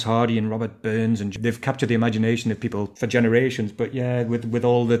by Thomas Hardy and Robert Burns, and they've captured the imagination of people for generations. But yeah, with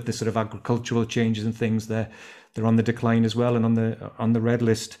all the sort of agricultural changes and things, they're on the decline as well, and on the red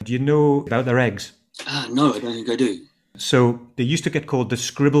list. Do you know about their eggs? No, I don't think I do. So they used to get called the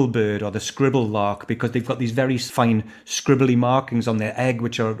scribble bird or the scribble lark because they've got these very fine scribbly markings on their egg,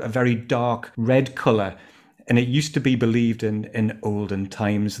 which are a very dark red colour. And it used to be believed in olden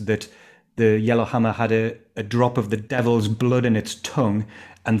times that the yellowhammer had a drop of the devil's blood in its tongue,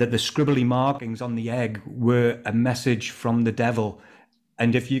 and that the scribbly markings on the egg were a message from the devil.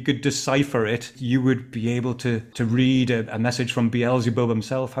 And if you could decipher it, you would be able to read a message from Beelzebub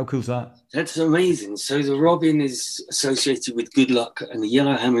himself. How cool is that? That's amazing. So the robin is associated with good luck, and the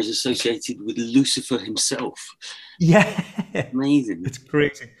yellowhammer is associated with Lucifer himself. Yeah. Amazing. It's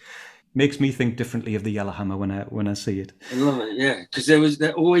crazy. Makes me think differently of the yellowhammer when I see it. I love it, yeah. Because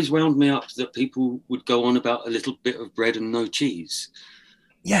that always wound me up that people would go on about a little bit of bread and no cheese.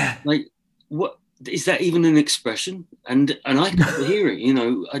 Yeah. Like, what? Is that even an expression? And I couldn't hear it, you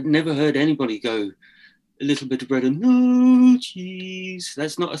know. I'd never heard anybody go, a little bit of bread and no cheese.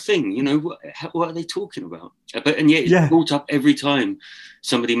 That's not a thing, you know. What are they talking about? And yet it's brought up every time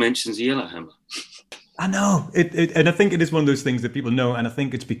somebody mentions the yellowhammer. I know. And I think it is one of those things that people know, and I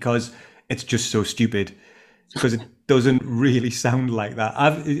think it's because it's just so stupid. Because it doesn't really sound like that.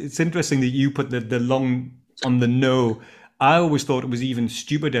 It's interesting that you put the long on the no. I always thought it was even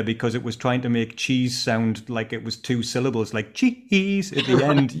stupider because it was trying to make cheese sound like it was two syllables, like cheese at the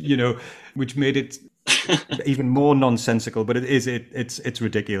end, you know, which made it even more nonsensical. But it's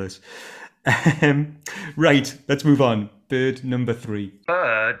ridiculous. Right, let's move on. Bird number 3.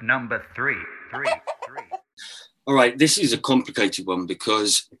 Bird number 3. All right, this is a complicated one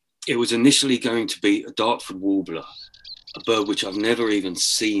because it was initially going to be a Dartford warbler, a bird which I've never even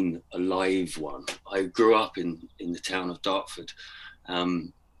seen a live one. I grew up in the town of Dartford,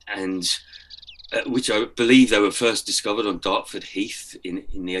 and which I believe they were first discovered on Dartford Heath in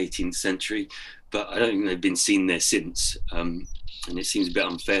the 18th century, but I don't think they've been seen there since. And it seems a bit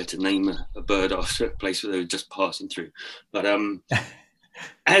unfair to name a bird after a place where they were just passing through. But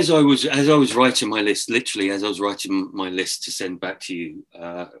as I was writing my list, literally as I was writing my list to send back to you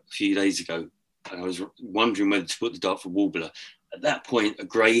a few days ago, I was wondering whether to put the Dartford warbler. At that point, a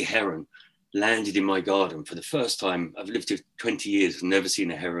grey heron landed in my garden for the first time. I've lived here 20 years and never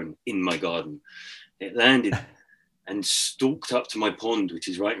seen a heron in my garden. It landed and stalked up to my pond, which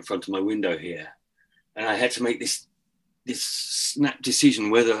is right in front of my window here. And I had to make this snap decision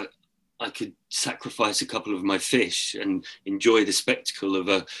whether I could sacrifice a couple of my fish and enjoy the spectacle of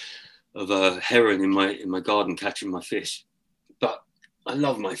a heron in my garden catching my fish. But I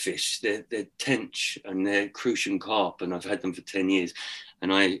love my fish. They're tench and they're crucian carp, and I've had them for 10 years.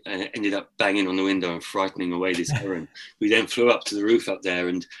 And I ended up banging on the window and frightening away this heron, who then flew up to the roof up there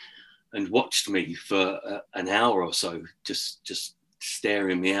and watched me for an hour or so, just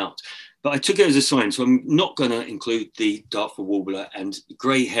staring me out. But I took it as a sign, so I'm not going to include the Dartford warbler, and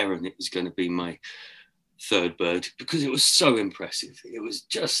grey heron is going to be my third bird because it was so impressive. It was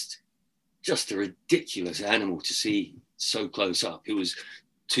just a ridiculous animal to see so close up. It was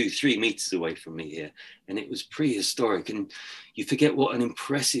 2-3 meters away from me here, and it was prehistoric, and you forget what an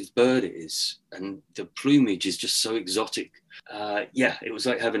impressive bird it is, and the plumage is just so exotic. It was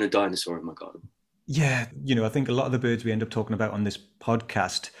like having a dinosaur in my garden. Yeah, you know, I think a lot of the birds we end up talking about on this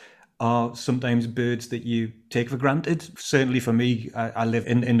podcast are sometimes birds that you take for granted. Certainly for me, I live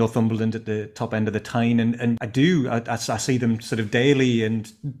in Northumberland at the top end of the Tyne, and I see them sort of daily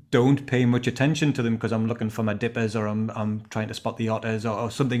and don't pay much attention to them because I'm looking for my dippers, or I'm trying to spot the otters,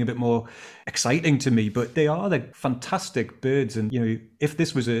 or something a bit more exciting to me. But they are the fantastic birds, and you know, if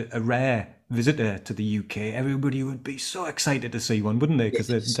this was a rare visitor to the UK, everybody would be so excited to see one, wouldn't they? Because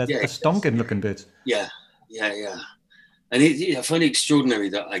they're stonking looking birds. Yeah. And I find it extraordinary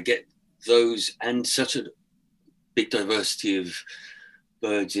that I get those and such a big diversity of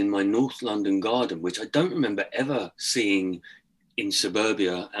birds in my North London garden, which I don't remember ever seeing in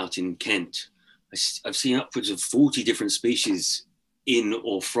suburbia out in Kent. I've seen upwards of 40 different species in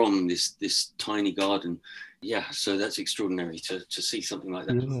or from this tiny garden. Yeah, so that's extraordinary to see something like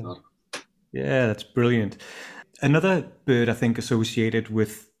that in the garden. Yeah, that's brilliant. Another bird I think associated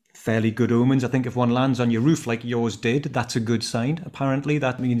with fairly good omens. I think if one lands on your roof like yours did, that's a good sign. Apparently,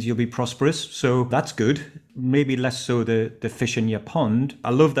 that means you'll be prosperous. So that's good. Maybe less so the fish in your pond.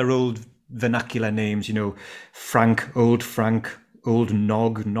 I love their old vernacular names, you know, Frank, Old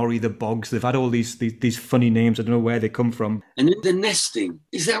Nog, Norrie the Bogs. They've had all these funny names. I don't know where they come from. And the nesting,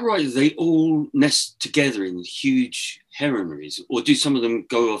 is that right? They all nest together in huge heronries, or do some of them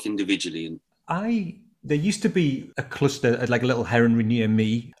go off individually? There used to be a cluster, like a little heronry near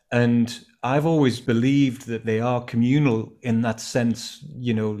me, and I've always believed that they are communal in that sense,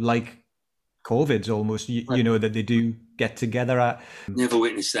 you know, like corvids almost, you know, that they do get together. Never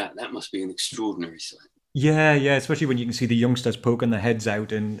witnessed that. That must be an extraordinary sight. Yeah, especially when you can see the youngsters poking their heads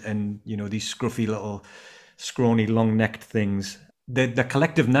out and you know, these scruffy little, scrawny, long-necked things. The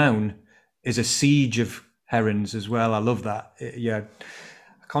collective noun is a siege of herons as well. I love that. Yeah.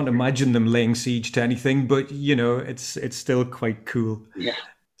 I can't imagine them laying siege to anything, but it's still quite cool. Yeah.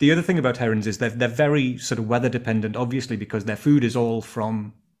 The other thing about herons is they're very sort of weather dependent, obviously, because their food is all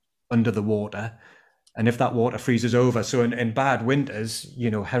from under the water. And if that water freezes over, so in bad winters,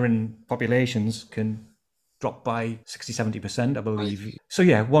 heron populations can drop by 60-70%, I believe. Right. So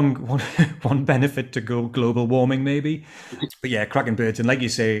yeah, one benefit to global warming maybe. But yeah, cracking birds, and like you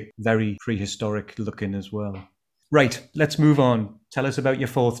say, very prehistoric looking as well. Right, let's move on. Tell us about your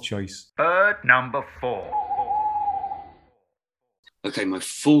fourth choice. Bird number 4. Okay, my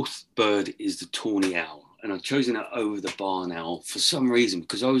fourth bird is the tawny owl, and I've chosen it over the barn owl for some reason,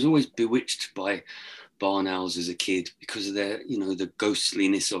 because I was always bewitched by barn owls as a kid because of their, the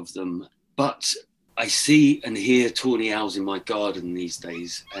ghostliness of them. But I see and hear tawny owls in my garden these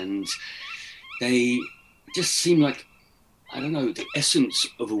days, and they just seem like, I don't know, the essence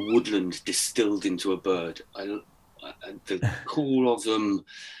of a woodland distilled into a bird. The call of them.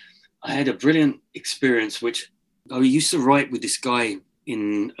 I had a brilliant experience, which I used to write with this guy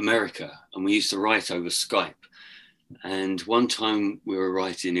in America, and we used to write over Skype. And one time we were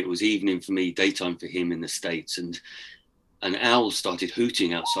writing, it was evening for me, daytime for him in the States, and an owl started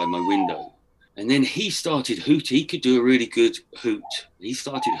hooting outside my window. And then he started hooting. He could do a really good hoot. He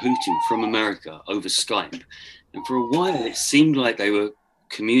started hooting from America over Skype. And for a while, it seemed like they were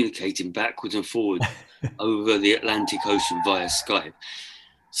communicating backwards and forwards over the Atlantic Ocean via Skype.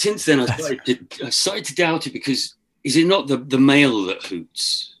 Since then, I started to doubt it, because is it not the male that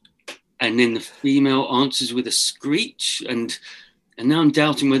hoots? And then the female answers with a screech. And now I'm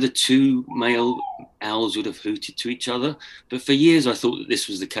doubting whether two male owls would have hooted to each other. But for years, I thought that this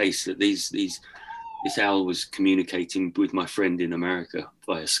was the case, that this owl was communicating with my friend in America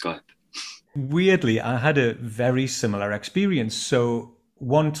via Skype. Weirdly, I had a very similar experience. So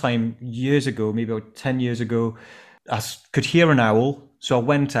one time years ago, maybe about 10 years ago, I could hear an owl. So I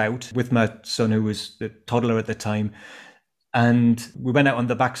went out with my son, who was a toddler at the time, and we went out on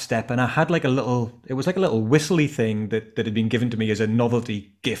the back step, and I had it was like a little whistly thing that had been given to me as a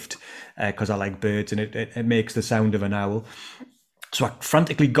novelty gift, because I like birds and it makes the sound of an owl. So I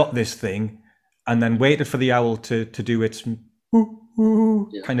frantically got this thing and then waited for the owl to do its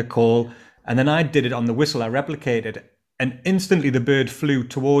kind of call. And then I did it on the whistle. I replicated, and instantly the bird flew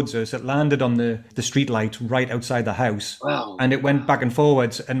towards us. It landed on the street light right outside the house. Wow. And it went back and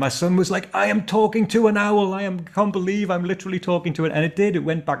forwards. And my son was like, I am talking to an owl. Can't believe I'm literally talking to it. And it did. It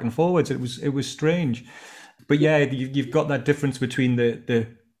went back and forwards. It was strange. But yeah, you've got that difference between the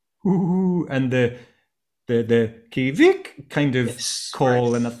hoo and the kivik kind of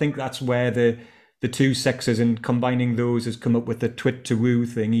call. Right. And I think that's where the two sexes, and combining those has come up with the twit to woo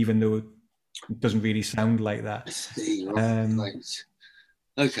thing, even though it doesn't really sound like that. Right.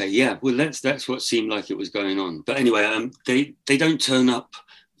 Okay, yeah. Well, that's what seemed like it was going on. But anyway, they don't turn up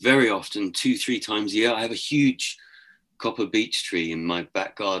very often, 2-3 times a year. I have a huge copper beech tree in my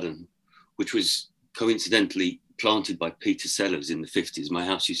back garden, which was coincidentally planted by Peter Sellers in the 50s. My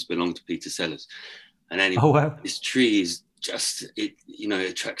house used to belong to Peter Sellers. And anyway, This tree is just, it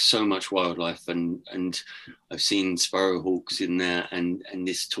attracts so much wildlife, and I've seen sparrowhawks in there, and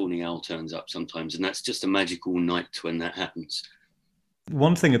this tawny owl turns up sometimes, and that's just a magical night when that happens.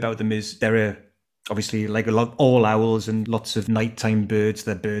 One thing about them is they're obviously like all owls and lots of nighttime birds.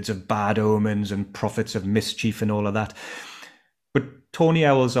 They're birds of bad omens and prophets of mischief and all of that. But tawny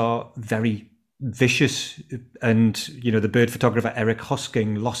owls are very vicious, and the bird photographer Eric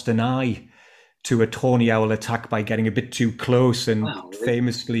Hosking lost an eye to a tawny owl attack by getting a bit too close, and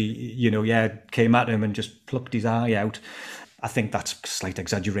famously, came at him and just plucked his eye out. I think that's a slight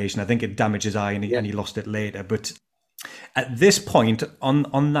exaggeration. I think it damaged his eye, and he lost it later. But at this point,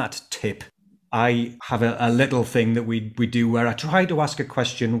 on that tip, I have a little thing that we do where I try to ask a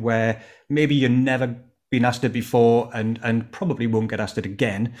question where maybe you've never been asked it before, and probably won't get asked it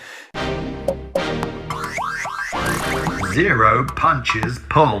again. 0 punches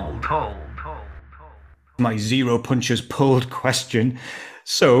pulled. My 0 punches pulled question.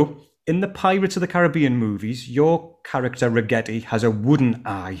 So, in the Pirates of the Caribbean movies, your character Ragetti has a wooden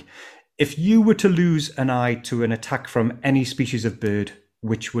eye. If you were to lose an eye to an attack from any species of bird,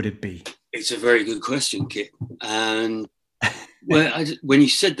 which would it be? It's a very good question, Kit. And when you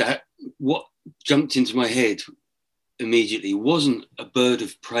said that, what jumped into my head immediately wasn't a bird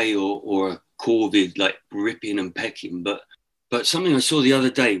of prey or a corvid like ripping and pecking, but something I saw the other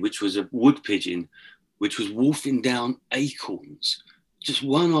day, which was a wood pigeon, which was wolfing down acorns, just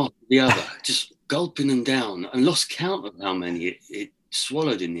one after the other, just gulping them down. I lost count of how many it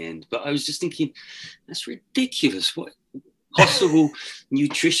swallowed in the end. But I was just thinking, that's ridiculous. What possible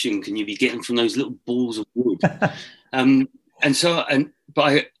nutrition can you be getting from those little balls of wood? And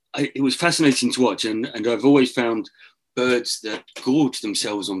but it was fascinating to watch, and I've always found birds that gorge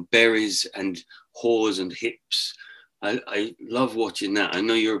themselves on berries and haws and hips. I love watching that. I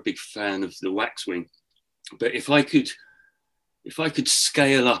know you're a big fan of the waxwing, but if I could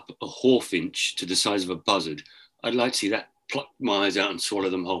scale up a hawfinch to the size of a buzzard, I'd like to see that pluck my eyes out and swallow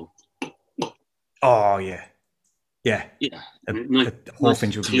them whole. Oh yeah, yeah. Nice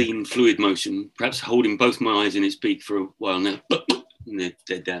clean fluid motion. Perhaps holding both my eyes in its beak for a while now, and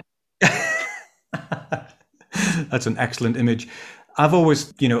they're down. That's an excellent image. I've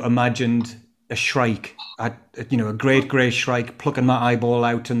always, imagined a shrike, a great grey shrike, plucking my eyeball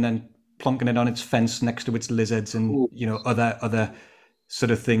out and then plonking it on its fence next to its lizards and other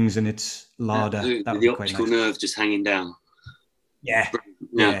sort of things in its larder. That would the be quite optical nice. nerve just hanging down. Yeah,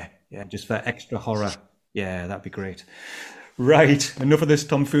 just for extra horror. Yeah, that'd be great. Right, enough of this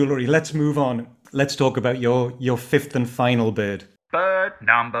tomfoolery. Let's move on. Let's talk about your fifth and final bird. Bird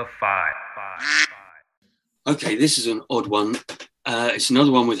number 5. Okay, this is an odd one. It's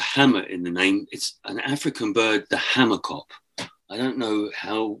another one with hammer in the name. It's an African bird, the hammerkop. I don't know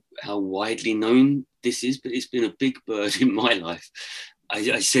how widely known this is, but it's been a big bird in my life.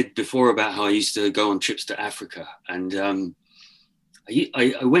 I said before about how I used to go on trips to Africa, and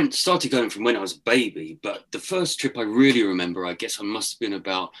I started going from when I was a baby, but the first trip I really remember, I guess I must have been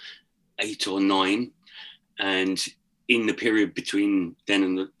about 8 or 9, and in the period between then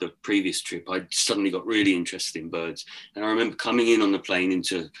and the previous trip, I suddenly got really interested in birds. And I remember coming in on the plane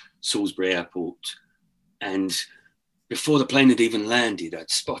into Salisbury Airport, and before the plane had even landed,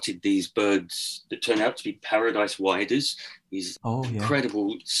 I'd spotted these birds that turned out to be paradise widers, these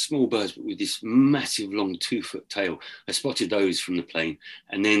incredible small birds, but with this massive long 2-foot tail. I spotted those from the plane.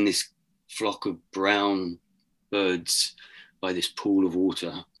 And then this flock of brown birds by this pool of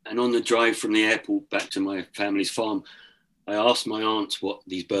water. And on the drive from the airport back to my family's farm, I asked my aunt what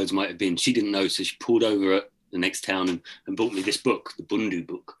these birds might have been. She didn't know, so she pulled over at the next town and bought me this book, the Bundu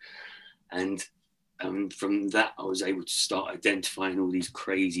book. And from that, I was able to start identifying all these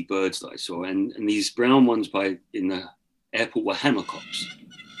crazy birds that I saw. And these brown ones in the airport were hammerkops.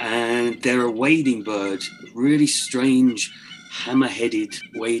 And they're a wading bird, really strange, hammer-headed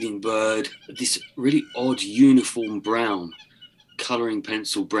wading bird, this really odd uniform brown, colouring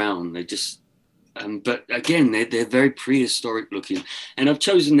pencil brown. They just, but again, they're very prehistoric looking. And I've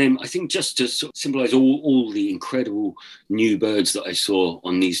chosen them, I think, just to sort of symbolise all the incredible new birds that I saw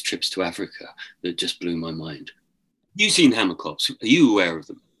on these trips to Africa that just blew my mind. You've seen hammerkops. Are you aware of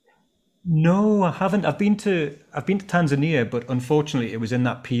them? No, I haven't. I've been to Tanzania, but unfortunately, it was in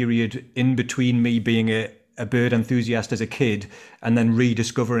that period in between me being a bird enthusiast as a kid and then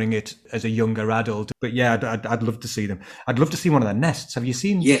rediscovering it as a younger adult. But yeah, I'd love to see them. I'd love to see one of their nests. Have you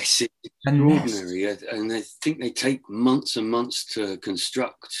seen? Yes, it's extraordinary. And I think they take months and months to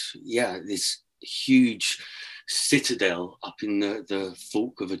construct. Yeah, this huge citadel up in the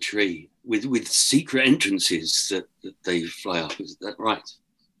fork of a tree with secret entrances that they fly up. Is that right?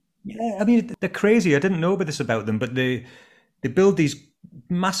 Yeah, I mean, they're crazy. I didn't know about this about them, but they build these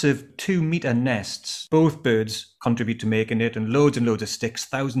massive 2-meter nests. Both birds contribute to making it, and loads of sticks,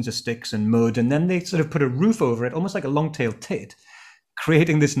 thousands of sticks and mud, and then they sort of put a roof over it, almost like a long-tailed tit,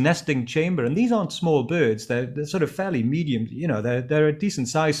 creating this nesting chamber. And these aren't small birds; they're sort of fairly medium. They're a decent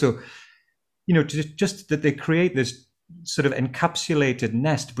size. So, just that they create this sort of encapsulated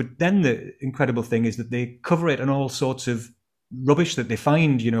nest. But then the incredible thing is that they cover it in all sorts of rubbish that they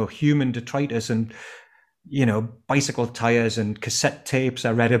find, human detritus and, bicycle tires and cassette tapes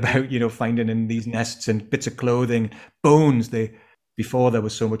I read about, finding in these nests, and bits of clothing, bones. Before there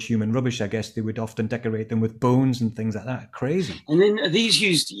was so much human rubbish, I guess they would often decorate them with bones and things like that. Crazy. And then are these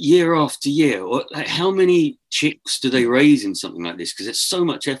used year after year? Or how many chicks do they raise in something like this? Because it's so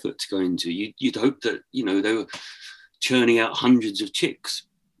much effort to go into. You'd hope that, they were churning out hundreds of chicks.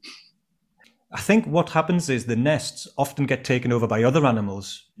 I think what happens is the nests often get taken over by other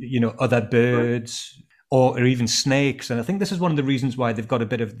animals, other birds, or even snakes. And I think this is one of the reasons why they've got a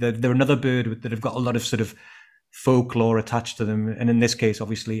bit of, they're another bird that have got a lot of sort of folklore attached to them. And in this case,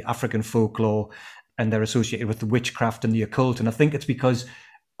 obviously, African folklore, and they're associated with the witchcraft and the occult. And I think it's because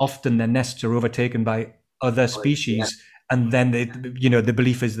often their nests are overtaken by other species. And then the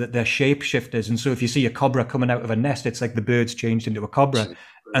belief is that they're shapeshifters. And so if you see a cobra coming out of a nest, it's like the bird's changed into a cobra.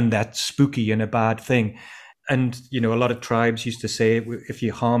 And that's spooky and a bad thing. And, a lot of tribes used to say if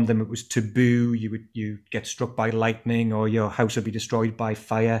you harmed them, it was taboo. You get struck by lightning, or your house would be destroyed by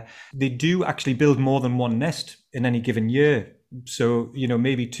fire. They do actually build more than one nest in any given year. So,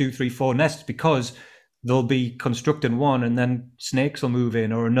 maybe 2, 3, 4 nests, because they'll be constructing one and then snakes will move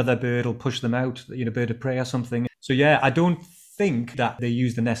in, or another bird will push them out, bird of prey or something. So yeah, I don't think that they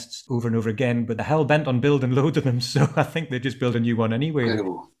use the nests over and over again, but they're hell-bent on building loads of them, so I think they just build a new one anyway.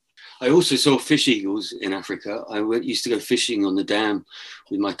 Incredible. I also saw fish eagles in Africa. Used to go fishing on the dam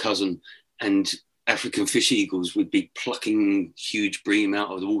with my cousin, and African fish eagles would be plucking huge bream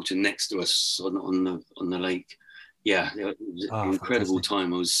out of the water next to us on the lake. Yeah, it was an incredible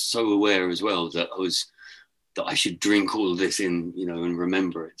time. I was so aware as well that I should drink all of this in, and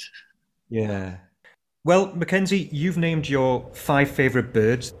remember it. Yeah. Well, Mackenzie, you've named your 5 favourite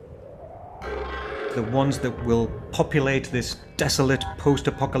birds. The ones that will populate this desolate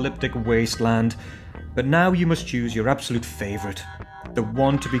post-apocalyptic wasteland. But now you must choose your absolute favourite. The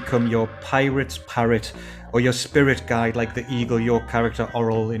one to become your pirate's parrot or your spirit guide like the eagle your character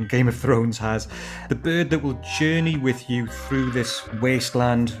Oral in Game of Thrones has. The bird that will journey with you through this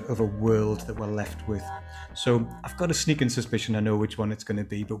wasteland of a world that we're left with. So I've got a sneaking suspicion I know which one it's going to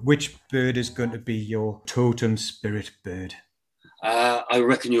be, but which bird is going to be your totem spirit bird? I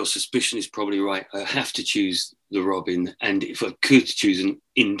reckon your suspicion is probably right. I have to choose the robin, and if I could choose an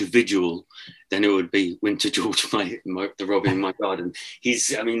individual, then it would be Winter George, the robin in my garden.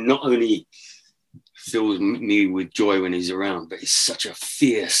 Not only fills me with joy when he's around, but he's such a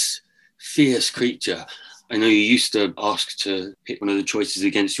fierce creature. I know you used to ask to pick one of the choices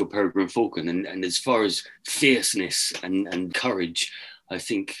against your peregrine falcon, and as far as fierceness and courage, I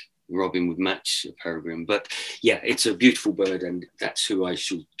think robin would match a peregrine. But yeah, it's a beautiful bird, and that's who I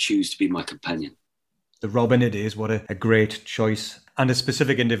shall choose to be my companion. The robin it is. What a great choice. And a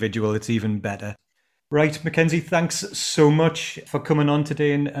specific individual, it's even better. Right, Mackenzie, thanks so much for coming on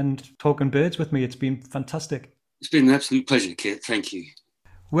today and talking birds with me. It's been fantastic. It's been an absolute pleasure, Kit. Thank you.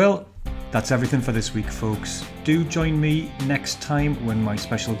 Well, that's everything for this week, folks. Do join me next time when my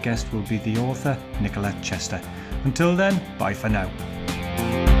special guest will be the author, Nicolette Chester. Until then, bye for now.